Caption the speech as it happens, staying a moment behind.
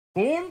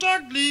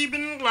Montag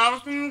lieben,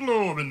 Glauben,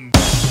 Globen.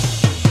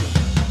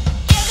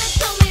 Give it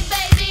to me,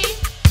 baby.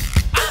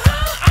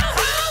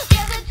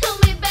 Give it to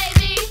me,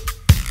 baby.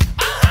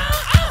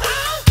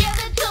 Give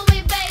it to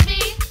me,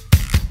 baby.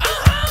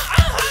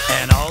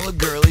 And all the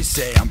girlies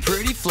say I'm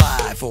pretty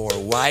fly for a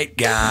white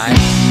guy.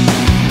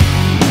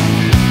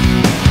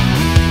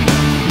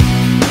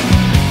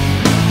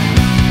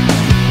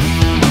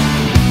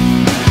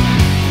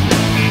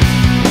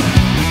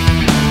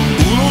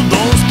 Uno,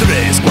 dos,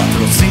 tres,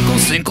 cuatro, cinco,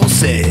 cinco,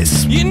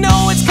 seis. You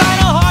know it's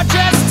kinda hard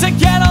just to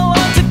get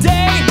along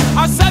today.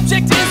 Our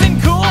subject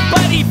isn't cool,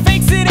 but he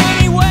fakes it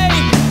anyway.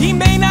 He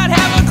may not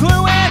have a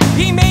clue and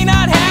he may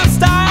not have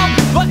style,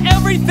 but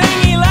everything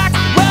he lacks,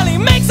 well, he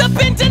makes up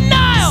in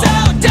denial. So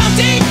don't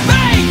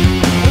defame,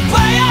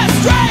 play us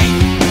straight.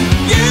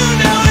 You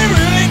know he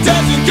really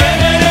doesn't get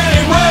it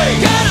anyway.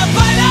 Gotta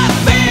play that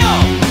feel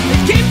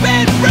and keep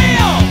it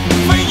real.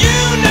 For you,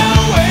 no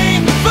way,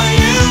 for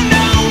you,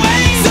 no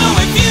way. So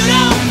if you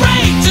don't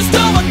break, just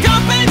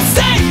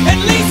overcompensate. At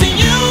least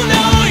you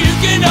know you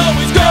can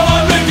always go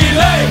on Ricky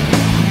Lake.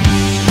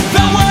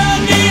 The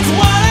world needs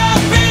one of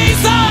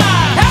these.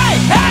 Hey,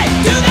 hey,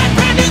 do that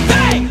brand new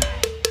thing.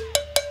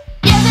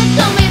 Give it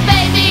to me,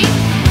 baby.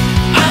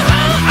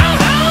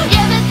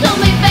 Give it to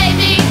me,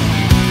 baby.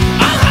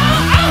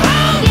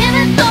 Give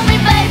it to me,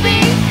 baby.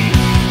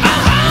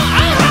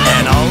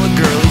 And all the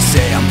girlies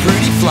say I'm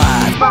pretty fly.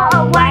 For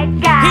a white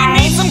He guy.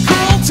 needs some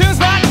cool tunes,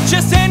 not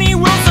just any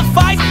will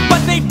suffice.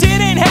 But they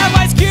didn't have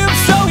ice cubes,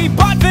 so he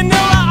bought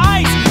vanilla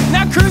ice.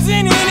 Now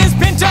cruising in his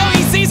Pinto,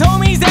 he sees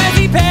homies as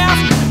he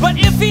passed. But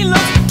if he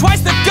looks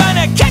twice, they're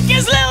gonna kick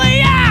his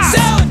lily ass.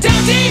 So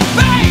don't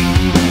defame,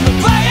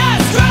 play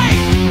us straight.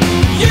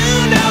 You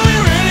know he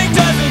really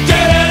doesn't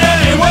get it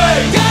anyway.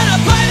 Gotta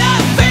play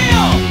that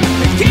feel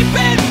and keep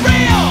it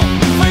real.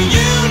 For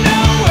you, no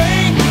way,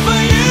 for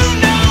you,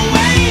 no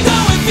way. So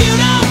if you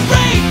don't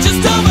break,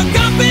 just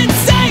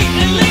overcompensate.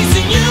 At least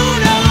you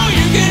know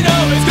you can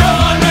always go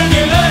on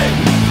regulate.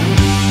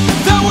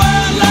 The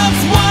world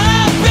loves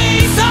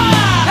wannabes.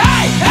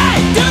 Hey, hey,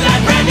 do that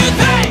brand new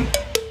thing.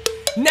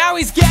 Now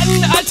he's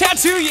getting a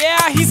tattoo,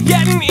 yeah, he's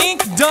getting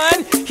ink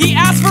done. He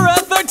asked for a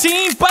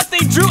 13, but they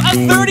drew a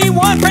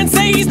 31. Friends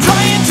say he's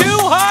trying too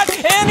hard,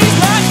 and he's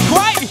not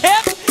quite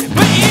hip.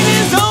 But in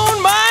his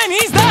own mind,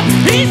 he's the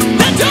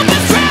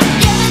dopest trap.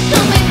 Give it to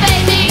me,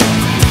 baby.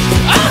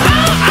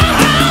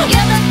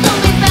 Give it to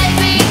me,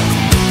 baby.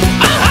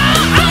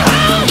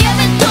 Give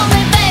it to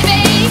me,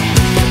 baby.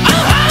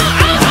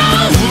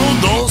 Uno,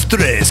 dos,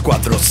 tres,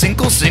 cuatro,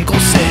 cinco, cinco,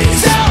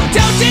 seis. So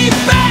don't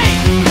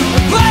defame,